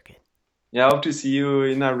ITU circuit. Yeah, I hope to see you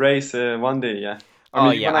in a race one day, yeah.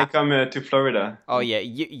 When I come to Florida. Oh yeah,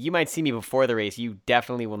 you might see me before the race. You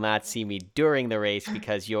definitely will not see me during the race,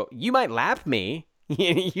 because you might lap me.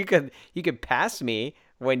 you could pass me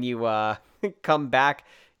when you come back.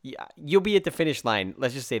 You'll be at the finish line.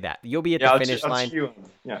 Let's just say that you'll be at the finish line.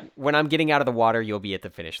 Yeah. When I'm getting out of the water, you'll be at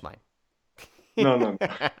the finish line. No.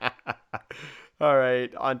 All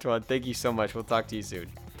right, Antoine, thank you so much. We'll talk to you soon.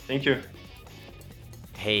 Thank you.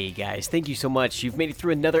 Hey guys, thank you so much. You've made it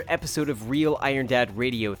through another episode of Real Iron Dad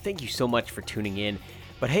Radio. Thank you so much for tuning in.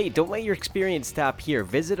 But hey, don't let your experience stop here.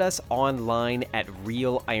 Visit us online at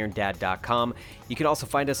realirondad.com. You can also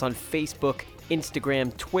find us on Facebook,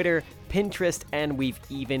 Instagram, Twitter, Pinterest, and we've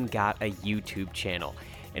even got a YouTube channel.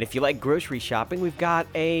 And if you like grocery shopping, we've got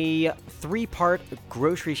a 3-part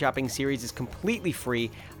grocery shopping series. It's completely free.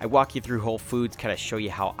 I walk you through Whole Foods, kind of show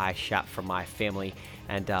you how I shop for my family,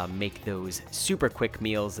 and make those super quick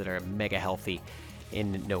meals that are mega healthy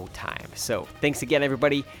in no time. So thanks again,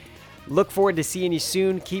 everybody. Look forward to seeing you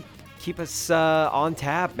soon. Keep us on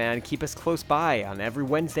tap, man. Keep us close by. On every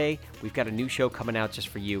Wednesday, we've got a new show coming out just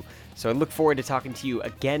for you. So I look forward to talking to you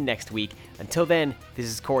again next week. Until then, this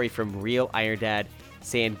is Corey from Real Iron Dad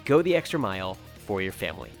saying go the extra mile for your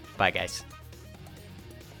family. Bye, guys.